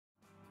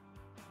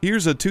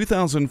Here's a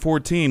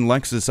 2014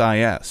 Lexus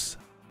IS.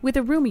 With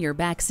a roomier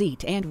back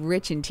seat and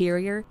rich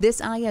interior, this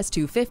IS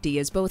 250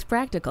 is both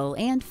practical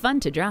and fun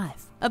to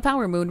drive. A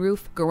power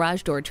moonroof,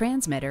 garage door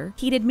transmitter,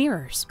 heated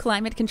mirrors,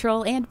 climate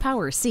control, and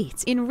power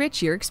seats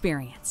enrich your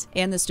experience.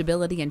 And the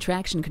stability and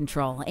traction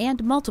control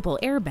and multiple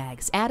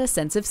airbags add a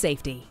sense of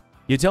safety.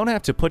 You don't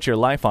have to put your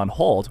life on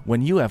hold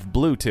when you have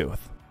Bluetooth.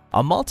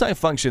 A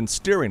multi-function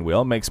steering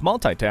wheel makes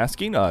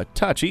multitasking a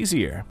touch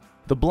easier.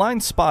 The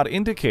blind spot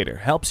indicator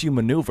helps you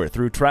maneuver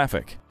through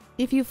traffic.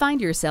 If you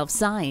find yourself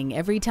sighing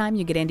every time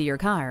you get into your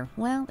car,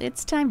 well,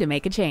 it's time to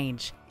make a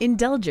change.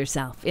 Indulge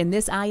yourself in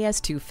this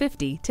IS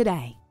 250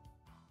 today.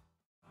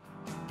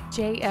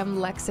 JM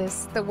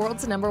Lexus, the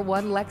world's #1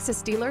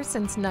 Lexus dealer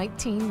since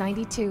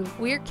 1992.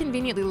 We're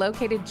conveniently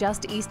located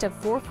just east of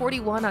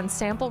 441 on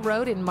Sample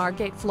Road in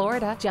Margate,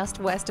 Florida, just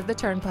west of the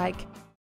Turnpike.